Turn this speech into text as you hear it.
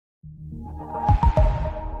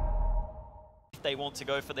if they want to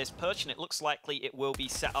go for this push, and it looks likely it will be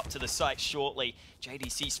set up to the site shortly.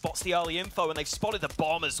 JDC spots the early info, and they've spotted the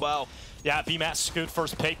bomb as well. Yeah, BMAS good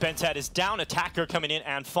first pick. Bentet is down. Attacker coming in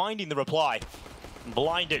and finding the reply.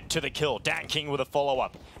 Blinded to the kill. Dan King with a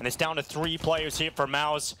follow-up. And it's down to 3 players here for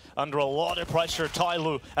Mouse. Under a lot of pressure,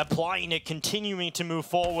 TYLOO applying it, continuing to move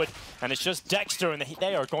forward. And it's just Dexter, and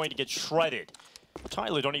they are going to get shredded.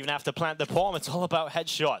 TYLOO don't even have to plant the bomb. It's all about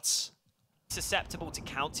headshots. Susceptible to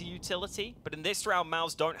counter utility, but in this round,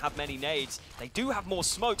 Mouse don't have many nades. They do have more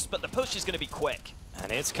smokes, but the push is going to be quick.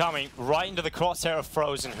 And it's coming right into the crosshair of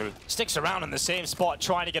Frozen, who sticks around in the same spot,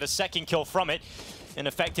 trying to get a second kill from it.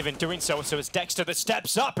 Ineffective in doing so, so it's Dexter that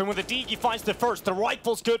steps up, and with a deke he finds the first. The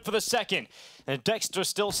rifle's good for the second, and Dexter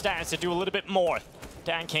still stands to do a little bit more.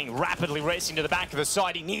 Dan King rapidly racing to the back of the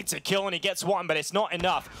side. He needs a kill, and he gets one, but it's not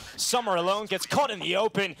enough. Summer alone gets caught in the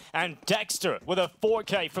open, and Dexter with a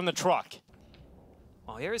 4K from the truck.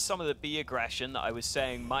 Well, here is some of the B aggression that I was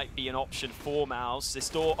saying might be an option for Mouse. This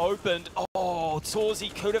door opened. Oh,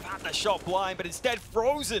 Torzi could have had the shot blind, but instead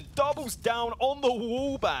Frozen doubles down on the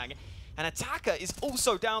wall bang. And Attacker is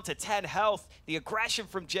also down to 10 health. The aggression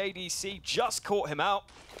from JDC just caught him out.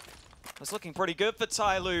 It's looking pretty good for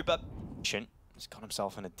TYLOO, but he's got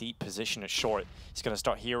himself in a deep position at short. He's going to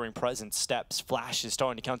start hearing presence, steps, flashes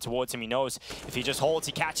starting to come towards him. He knows if he just holds,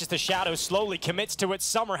 he catches the shadow, slowly commits to it.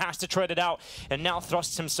 Summer has to trade it out, and now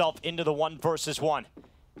thrusts himself into the 1 versus 1.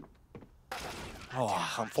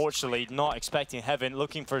 Oh, unfortunately, not expecting heaven,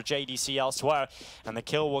 looking for JDC elsewhere, and the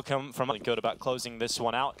kill will come from good about closing this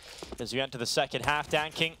one out. As we enter the second half,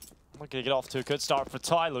 Dan King looking to get off to a good start for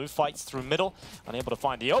TYLOO, fights through middle, unable to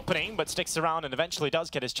find the opening, but sticks around and eventually does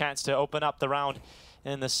get his chance to open up the round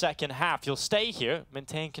in the second half. He'll stay here,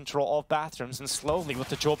 maintain control of bathrooms, and slowly with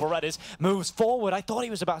the Joe Berettas moves forward. I thought he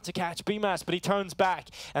was about to catch BMAS, but he turns back,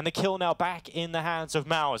 and the kill now back in the hands of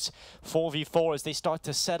Mouse. 4v4 as they start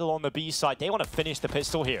to settle on the B side. They want to finish the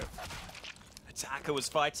pistol here. Attacker was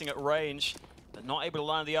fighting at range, but not able to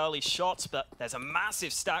land the early shots, but there's a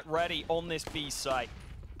massive stack ready on this B site.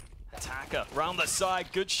 Attacker round the side,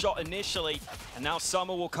 good shot initially, and now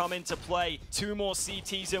Summer will come into play. 2 more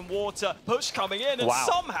CTs in water, push coming in, and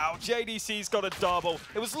somehow JDC's got a double.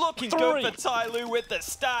 It was looking good for TYLOO with the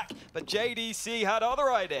stack, but JDC had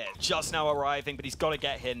other ideas. Just now arriving, but he's got to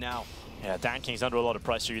get here now. Yeah, Dan King's under a lot of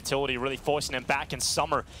pressure. Utility really forcing him back, and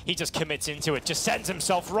Summer, he just commits into it, just sends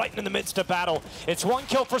himself right in the midst of battle. It's 1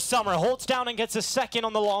 kill for Summer, holds down and gets a second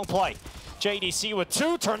on the long play. JDC with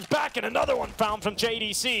 2, turns back, and another one found from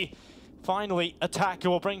JDC. Finally, Attacker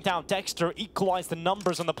will bring down Dexter, equalize the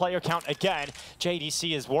numbers on the player count again.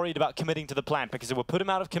 JDC is worried about committing to the plan because it will put him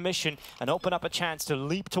out of commission and open up a chance to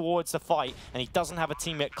leap towards the fight, and he doesn't have a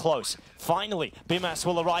teammate close. Finally, BMAS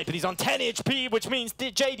will arrive, but he's on 10 HP, which means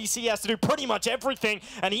JDC has to do pretty much everything,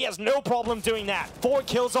 and he has no problem doing that. 4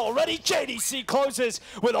 kills already. JDC closes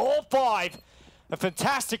with all 5. A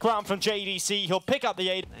fantastic round from JDC. He'll pick up the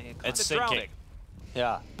 8. It's sinking.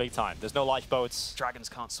 Yeah, big time. There's no lifeboats. Dragons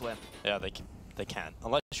can't swim. Yeah, they can.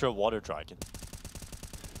 Unless you're a water dragon.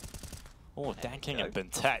 Oh, Dan King and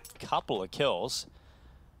Bentet. Couple of kills.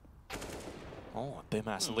 Oh,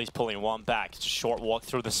 BMAS at least pulling 1 back. Just a short walk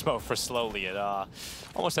through the smoke for slowly.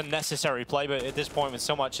 Almost a necessary play, but at this point when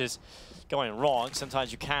so much is going wrong,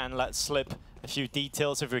 sometimes you can let slip a few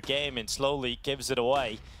details of your game and slowly gives it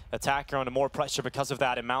away. Attacker under more pressure because of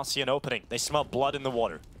that, and Mouse see an opening. They smell blood in the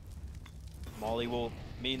water. Molly will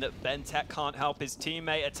mean that Bentet can't help his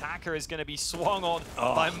teammate. Attacker is going to be swung on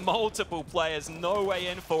by multiple players. No way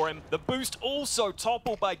in for him. The boost also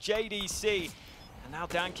toppled by JDC. And now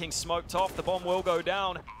Dan King smoked off. The bomb will go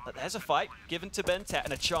down. But there's a fight given to Bentet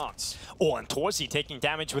and a chance. Oh, and Torzi taking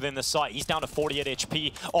damage within the site. He's down to 48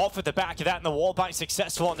 HP. Off at the back of that, and the wall bang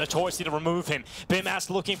successful on the Torzi to remove him.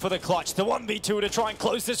 BMAS looking for the clutch. The 1v2 to try and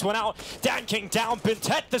close this one out. Dan King down.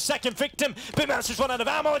 Bentet, the second victim. BMAS has run out of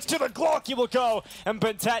ammo. It's to the Glock. He will go. And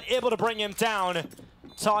Bentet able to bring him down.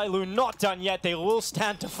 TYLOO not done yet. They will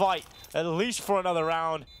stand to fight, at least for another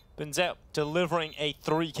round. Bentet delivering a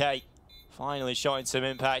 3K. Finally showing some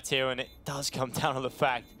impact here, and it does come down to the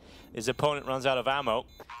fact his opponent runs out of ammo.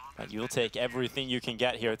 But you'll take everything you can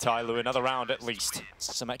get here, TYLOO. Another round at least.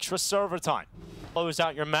 Some extra server time. Close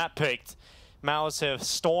out your map picked. Mouse have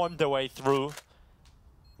stormed their way through,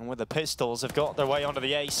 and with the pistols have got their way onto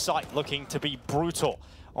the A site, looking to be brutal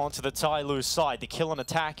onto the TYLOO side. The kill on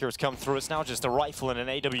Attacker has come through. It's now just a rifle and an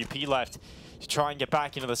AWP left to try and get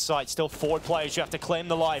back into the site. Still 4 players you have to claim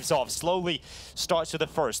the lives of. Slowly starts with the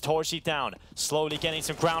first. Torzi down. Slowly getting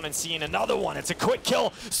some ground and seeing another one. It's a quick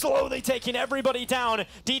kill. Slowly taking everybody down.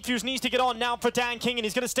 Defuse needs to get on now for Dan King, and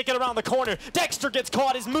he's going to stick it around the corner. Dexter gets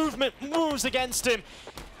caught. His movement moves against him.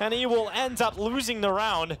 and he will end up losing the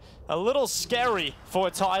round. A little scary for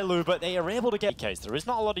TYLOO, but they are able to get case. There is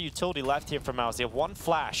not a lot of utility left here for Mouse. They have one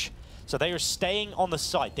flash, so they are staying on the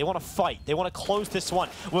site. They want to fight. They want to close this one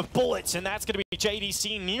with bullets, and that's going to be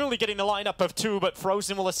JDC nearly getting the lineup of 2, but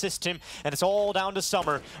Frozen will assist him, and it's all down to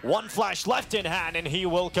Summer. One flash left in hand, and he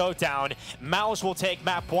will go down. Mouse will take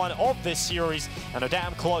map 1 of this series, and are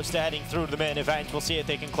damn close to heading through to the main event. We'll see if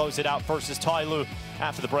they can close it out versus TYLOO.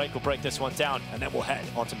 After the break, we'll break this one down, and then we'll head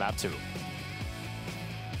on to map 2.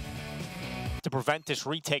 To prevent this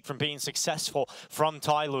retake from being successful from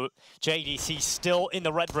TYLOO, JDC still in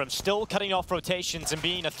the red room, still cutting off rotations and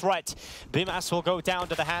being a threat. Bimas will go down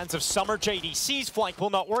to the hands of Summer. JDC's flank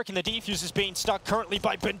will not work, and the defuse is being stuck currently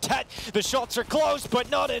by Bentet. The shots are close,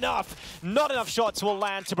 but not enough. Not enough shots will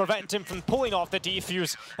land to prevent him from pulling off the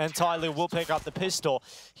defuse, and TYLOO will pick up the pistol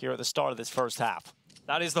here at the start of this first half.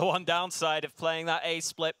 That is the one downside of playing that A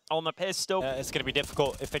split on the pistol. It's going to be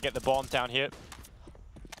difficult if they get the bomb down here.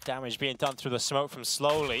 Damage being done through the smoke from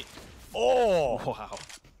Slowly. Oh! Wow.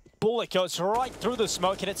 Bullet goes right through the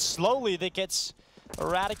smoke, and it's Slowly that gets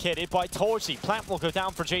eradicated by Torsi. Plant will go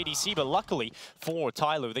down for JDC, but luckily for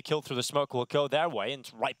TYLOO, the kill through the smoke will go their way, and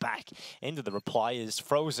right back into the reply is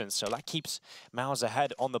Frozen. So that keeps Mouse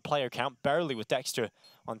ahead on the player count, barely with Dexter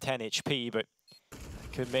on 10 HP, but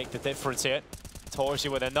could make the difference here.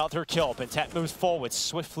 Torsi with another kill. Bentet moves forward,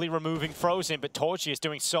 swiftly removing Frozen, but Torsi is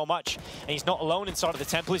doing so much, and he's not alone inside of the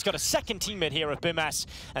temple. He's got a second teammate here of Bimas,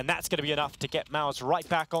 and that's going to be enough to get Mouse right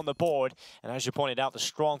back on the board. And as you pointed out, the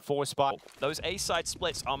strong force by... Those A-side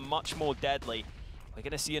splits are much more deadly. We're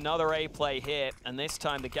going to see another A play here, and this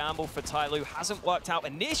time the gamble for TYLOO hasn't worked out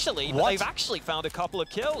initially, but they've actually found a couple of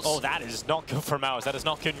kills. Oh, that is not good for Mouse. That is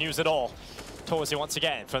not good news at all. Torsi once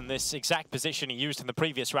again from this exact position he used in the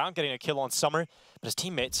previous round, getting a kill on Summer, but his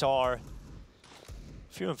teammates are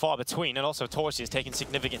few and far between, and also Torsi is taking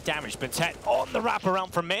significant damage. Bentet on the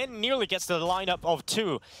wraparound from Min, nearly gets to the lineup of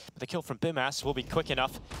 2, but the kill from Bimas will be quick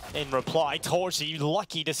enough in reply. Torsi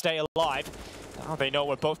lucky to stay alive. Now they know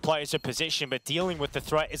where both players are positioned, but dealing with the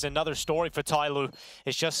threat is another story for TYLOO.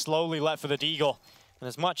 It's just slowly left for the Deagle, and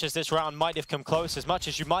as much as this round might have come close, as much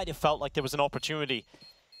as you might have felt like there was an opportunity,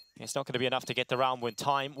 it's not going to be enough to get the round when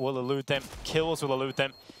time will elude them, kills will elude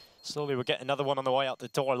them. Slowly we'll get another one on the way out the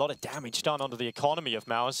door. A lot of damage done under the economy of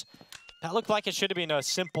Mouse. That looked like it should have been a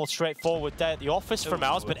simple, straightforward day at the office for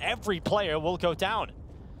Mouse, but every player will go down.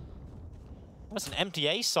 That was an empty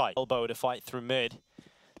A site. Elbow to fight through mid.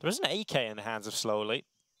 There is an AK in the hands of Slowly.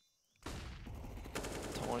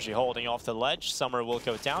 Torsi holding off the ledge. Summer will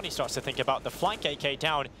go down. He starts to think about the flank. AK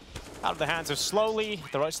down. Out of the hands of Slowly,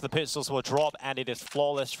 the rest of the pistols will drop, and it is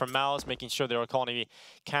flawless from Mouse, making sure their economy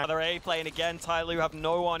can... Another A playing again. TYLOO have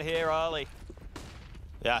no one here early.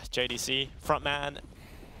 Yeah, JDC, front man,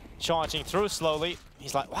 charging through Slowly.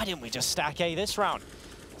 He's like, why didn't we just stack A this round?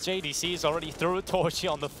 JDC is already through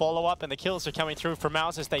Torsi on the follow-up, and the kills are coming through for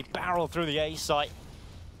Mouse as they barrel through the A site.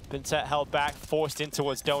 Bentet held back, forced in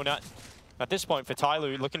towards Donut. At this point for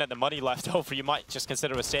TYLOO, looking at the money left over, you might just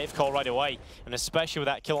consider a save call right away. And especially with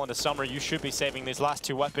that kill on the Summer, you should be saving these last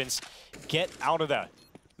 2 weapons. Get out of there.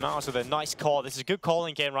 Mouse with a nice call. This is a good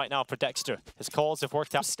calling game right now for Dexter. His calls have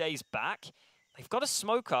worked out. Stays back. They've got a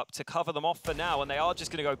smoke up to cover them off for now, and they are just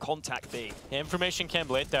going to go contact B. Information came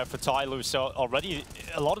late there for TYLOO, so already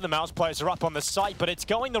a lot of the Mouse players are up on the site, but it's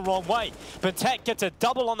going the wrong way. Bentet gets a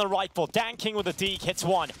double on the rifle. Dan King with a deke hits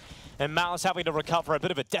 1. And Mouse having to recover, a bit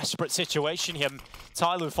of a desperate situation here.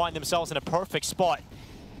 TYLOO find themselves in a perfect spot.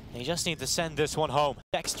 They just need to send this one home.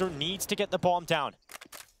 Dexter needs to get the bomb down.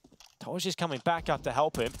 Torsi's coming back up to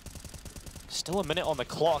help him. Still a minute on the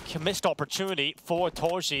clock. Missed opportunity for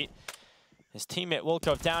Torsi. His teammate will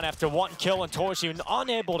go down after 1 kill, and Torsi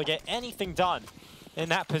unable to get anything done in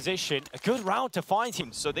that position. A good round to find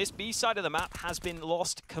him. So this B side of the map has been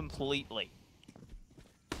lost completely.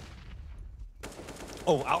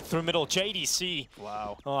 Oh, out through middle, JDC.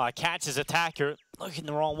 Wow. Oh, catches attacker. Looking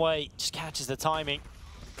the wrong way, just catches the timing.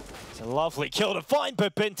 It's a lovely kill to find,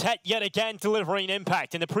 but Bentet yet again delivering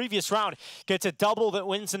impact. In the previous round, gets a double that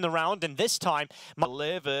wins in the round, and this time...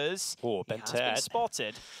 delivers. Oh, Bentet. Has been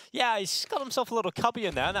spotted. Yeah, he's got himself a little cubby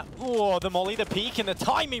in there. Oh, the molly, the peek, and the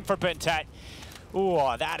timing for Bentet.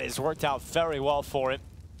 Oh, that has worked out very well for him.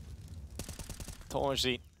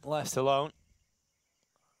 Torsi left alone.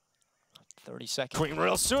 30 seconds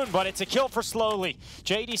real soon, but it's a kill for Slowly.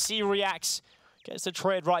 JDC reacts, gets the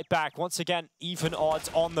trade right back. Once again, even odds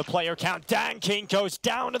on the player count. Dan King goes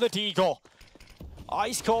down to the Deagle.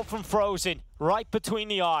 Ice cold from Frozen, right between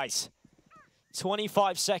the eyes.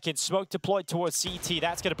 25 seconds, smoke deployed towards CT.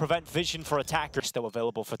 That's going to prevent vision for attackers. Still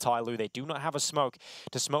available for TYLOO. They do not have a smoke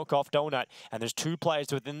to smoke off Donut, and there's 2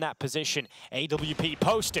 players within that position. AWP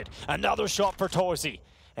posted. Another shot for Torzy.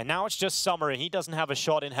 And now it's just Summer, and he doesn't have a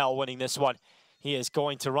shot in hell winning this one. He is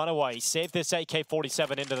going to run away, save this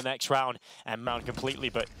AK-47 into the next round, and mount completely,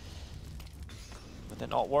 but they're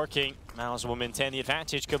not working. Mouse will maintain the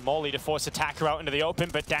advantage. Good molly to force attacker out into the open,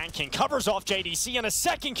 but Danking covers off JDC, and a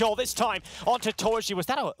second kill this time onto Torzy. Was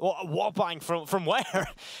that a wallbang from where?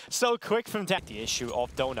 So quick from Dan. The issue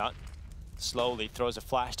of Donut slowly throws a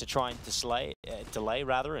flash to try and delay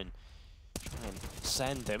rather, and try and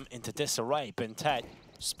send him into disarray. Bintet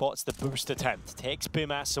spots the boost attempt, takes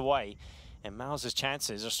Bimas away, and Mouse's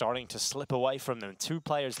chances are starting to slip away from them. 2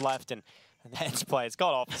 players left, and the Heads play, it's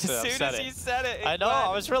got off. As soon as you said it, I know,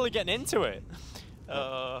 I was really getting into it. It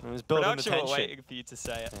was building the tension. Were waiting for you to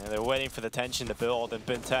say it. Yeah, they're waiting for the tension to build, and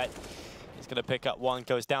Bintet is going to pick up one,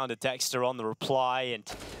 goes down to Dexter on the reply, and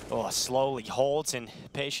slowly holds, and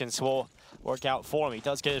patience will work out for him. He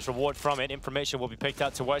does get his reward from it. Information will be picked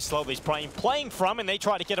out to where Slowly's playing from, and they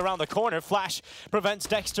try to get around the corner. Flash prevents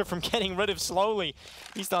Dexter from getting rid of Slowly.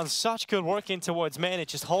 He's done such good work in towards Manage,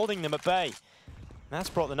 just holding them at bay. That's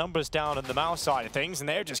brought the numbers down on the Mouse side of things, and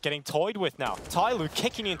they're just getting toyed with now. TYLOO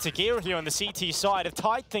kicking into gear here on the CT side have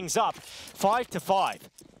tied things up 5-5.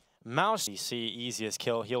 Mouse, you see easiest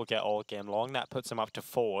kill, he'll get all game long. That puts him up to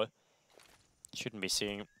 4. Shouldn't be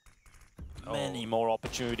seeing many more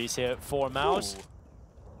opportunities here for Mouse. Ooh.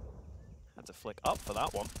 Had to flick up for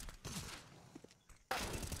that one.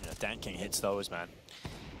 Yeah, Danking hits those, man.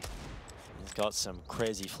 He's got some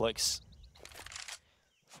crazy flicks.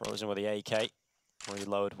 Frozen with the AK.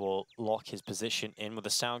 Reload will lock his position in with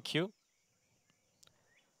a sound cue.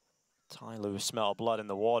 TYLOO smell blood in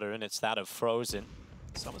the water, and it's that of Frozen.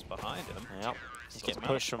 Someone's behind him. Yep. He's getting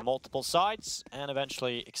pushed from multiple sides, and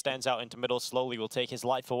eventually extends out into middle. Slowly will take his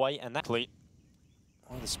life away, and that complete.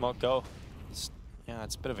 Where did the smoke go? Yeah,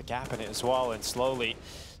 it's a bit of a gap in it as well, and Slowly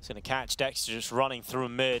it's going to catch Dexter just running through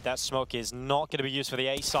mid. That smoke is not going to be used for the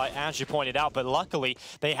A site, as you pointed out, but luckily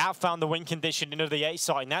they have found the win condition into the A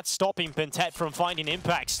site, and that's stopping Bintet from finding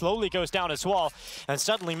impact. Slowly goes down as well, and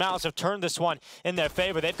suddenly Mouse have turned this one in their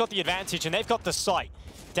favor. They've got the advantage, and they've got the site.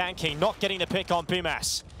 Danking not getting the pick on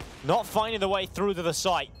Bimas, not finding the way through to the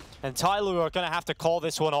site, and TYLOO are going to have to call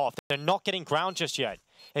this one off. They're not getting ground just yet.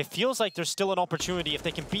 It feels like there's still an opportunity if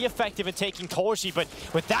they can be effective in taking Torzy, but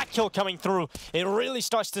with that kill coming through, it really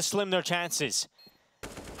starts to slim their chances.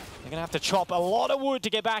 They're going to have to chop a lot of wood to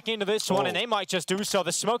get back into this one, and they might just do so.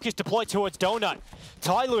 The smoke is deployed towards Donut.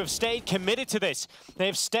 TYLOO have stayed committed to this.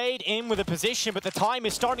 They've stayed in with a position, but the time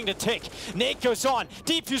is starting to tick. Nick goes on.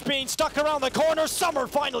 Defuse being stuck around the corner. Summer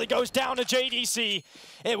finally goes down to JDC.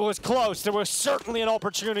 It was close. There was certainly an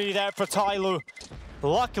opportunity there for TYLOO.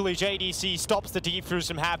 Luckily, JDC stops the defuse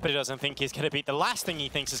from happening. He doesn't think he's going to beat. The last thing he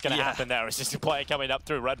thinks is going to happen there is just a player coming up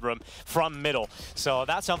through Red Room from middle. So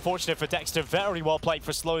that's unfortunate for Dexter. Very well played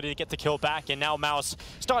for Slowly to get the kill back. And now Mouse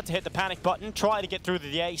start to hit the panic button, try to get through to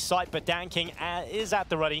the A site, but Danking is at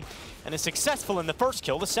the ready and is successful in the first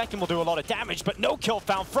kill. The second will do a lot of damage, but no kill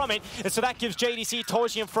found from it. And so that gives JDC,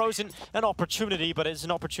 Torzy, and Frozen an opportunity, but it's an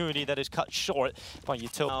opportunity that is cut short by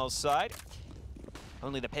Utility. Side.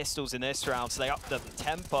 Only the pistols in this round, so they up the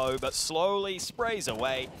tempo, but Slowly sprays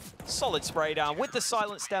away. Solid spray down with the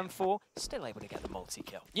silenced M4, still able to get the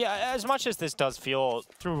multi-kill. Yeah, as much as this does feel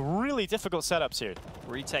through really difficult setups here.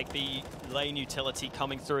 Retake the lane utility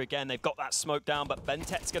coming through again. They've got that smoke down, but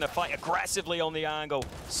Bintet's going to fight aggressively on the angle.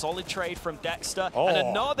 Solid trade from Dexter, and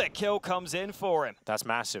another kill comes in for him. That's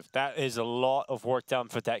massive. That is a lot of work done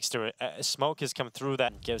for Dexter. Smoke has come through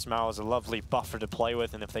that, gives Miles a lovely buffer to play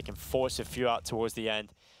with, and if they can force a few out towards the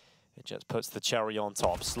end, it just puts the cherry on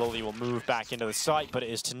top. Slowly will move back into the site, but it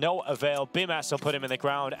is to no avail. Bimas will put him in the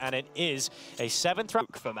ground, and it is a 7th round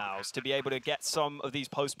for Mouse to be able to get some of these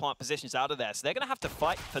post-plant positions out of there. So they're going to have to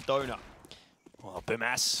fight for Donut. Well,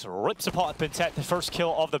 Bimas rips apart Bintet. The first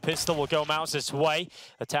kill of the pistol will go Mouse's way.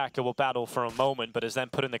 Attacker will battle for a moment, but is then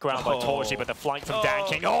put in the ground by Torzy, but the flank from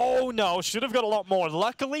Danking. Oh no, should have got a lot more.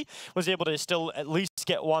 Luckily, was able to still at least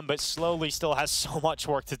get one, but Slowly still has so much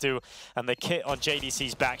work to do. And the kit on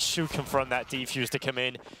JDC's back should confront that defuse to come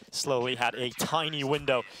in. Slowly had a tiny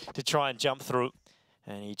window to try and jump through,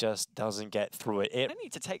 and he just doesn't get through it. They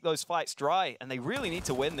need to take those fights dry, and they really need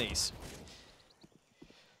to win these.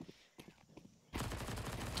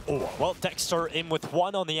 Oh, well, Dexter in with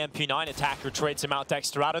one on the MP9. Attacker trades him out,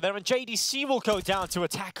 Dexter out of there, and JDC will go down to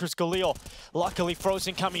Attacker's Galil. Luckily,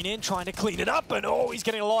 Frozen coming in, trying to clean it up, and he's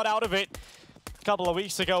getting a lot out of it. A couple of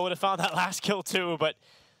weeks ago, would have found that last kill too, but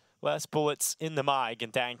Less bullets in the mag,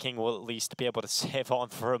 and Dan King will at least be able to save on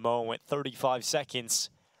for a moment. 35 seconds.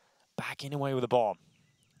 Backing away with a bomb.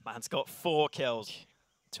 Man's got 4 kills.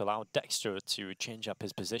 To allow Dexter to change up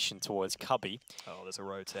his position towards Cubby. Oh, there's a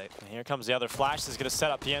rotate. And here comes the other flash. This is going to set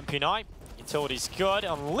up the MP9. Utility's good.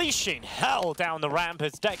 Unleashing hell down the ramp.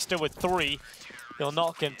 It's Dexter with 3. He'll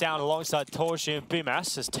knock him down alongside Torshi and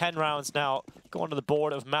Bimas as 10 rounds now go onto the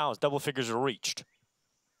board of Mouse. Double figures are reached.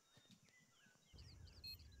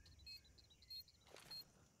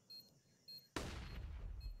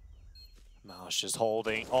 Mouse just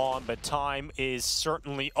holding on, but time is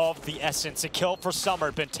certainly of the essence. A kill for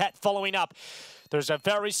Summer. Bentet following up. There's a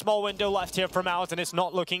very small window left here for Mouse, and it's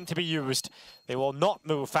not looking to be used. They will not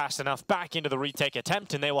move fast enough back into the retake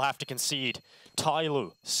attempt, and they will have to concede.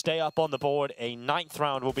 TYLOO stay up on the board. A 9th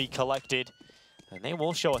round will be collected, and they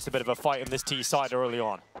will show us a bit of a fight on this T side early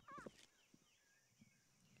on.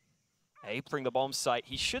 Apering the bomb site.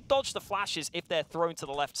 He should dodge the flashes if they're thrown to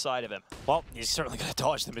the left side of him. Well, he's certainly going to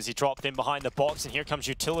dodge them as he dropped in behind the box, and here comes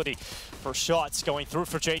Utility for shots going through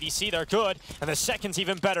for JDC. They're good, and the second's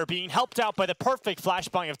even better, being helped out by the perfect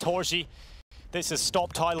flashbang of Torshi. This has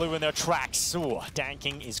stopped TYLOO in their tracks. Ooh, Dan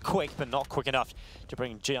King is quick, but not quick enough to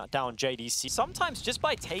bring down JDC. Sometimes just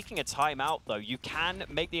by taking a timeout, though, you can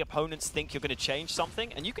make the opponents think you're going to change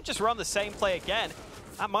something, and you can just run the same play again.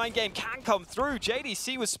 That mind game can come through.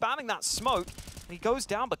 JDC was spamming that smoke, and he goes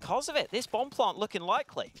down because of it. This bomb plant looking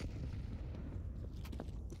likely.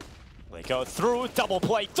 They go through, double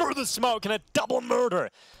play through the smoke, and a double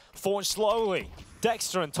murder. Forged slowly.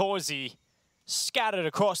 Dexter and Torzi scattered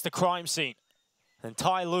across the crime scene. And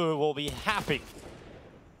TYLOO will be happy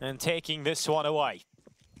and taking this one away.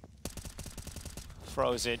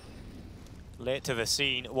 Frozen. Late to the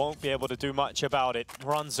scene, won't be able to do much about it.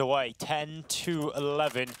 Runs away,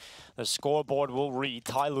 10-11. The scoreboard will read.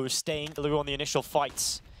 TYLOO staying on the initial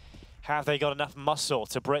fights. Have they got enough muscle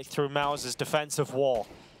to break through Mouse's defensive wall?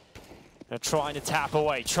 They're trying to tap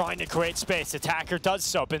away, trying to create space. Attacker does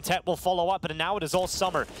so. Bentet will follow up, and now it is all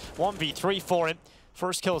Summer. 1v3 for him.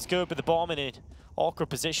 First kill is good, but the bomb in an awkward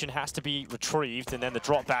position has to be retrieved, and then the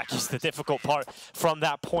drop back is the difficult part from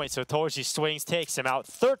that point. So Torshi swings, takes him out.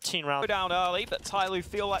 13 rounds. Go down early, but TYLOO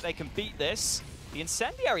feel like they can beat this. The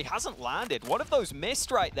incendiary hasn't landed. One of those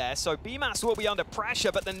missed right there, so BMAS will be under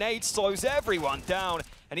pressure, but the nade slows everyone down,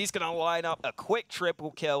 and he's going to line up a quick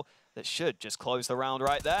triple kill that should just close the round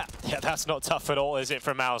right there. Yeah, that's not tough at all, is it,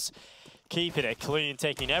 for Mouse? Keeping it clean,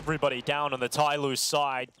 taking everybody down on the TYLOO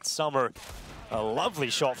side. Summer, a lovely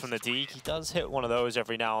shot from the D. He does hit one of those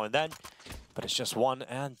every now and then, but it's just one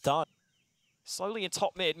and done. Slowly in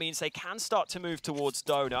top mid means they can start to move towards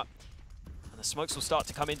Donut, and the smokes will start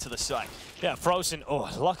to come into the site. Yeah, Frozen,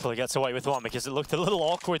 luckily gets away with one because it looked a little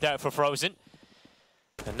awkward there for Frozen.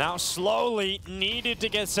 And now slowly needed to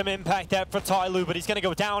get some impact out for TYLOO, but he's going to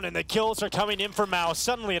go down, and the kills are coming in for Mouse.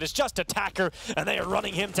 Suddenly it is just Attacker, and they are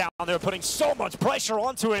running him down. They're putting so much pressure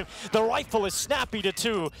onto him. The rifle is snappy to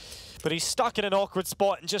 2, but he's stuck in an awkward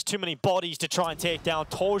spot and just too many bodies to try and take down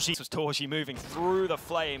Torshi. This was Torshi moving through the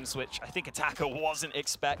flames, which I think Attacker wasn't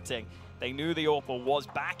expecting. They knew the AWP was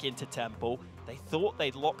back into Temple. They thought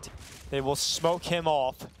they'd locked him. They will smoke him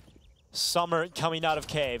off. Summer coming out of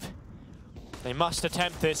cave. They must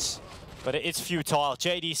attempt this, but it is futile.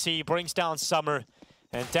 JDC brings down Summer,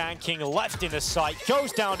 and Dan King left in the sight,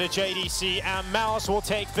 goes down to JDC, and Mouse will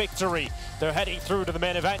take victory. They're heading through to the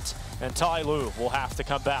main event, and TYLOO will have to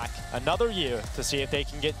come back another year to see if they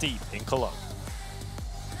can get deep in Cologne.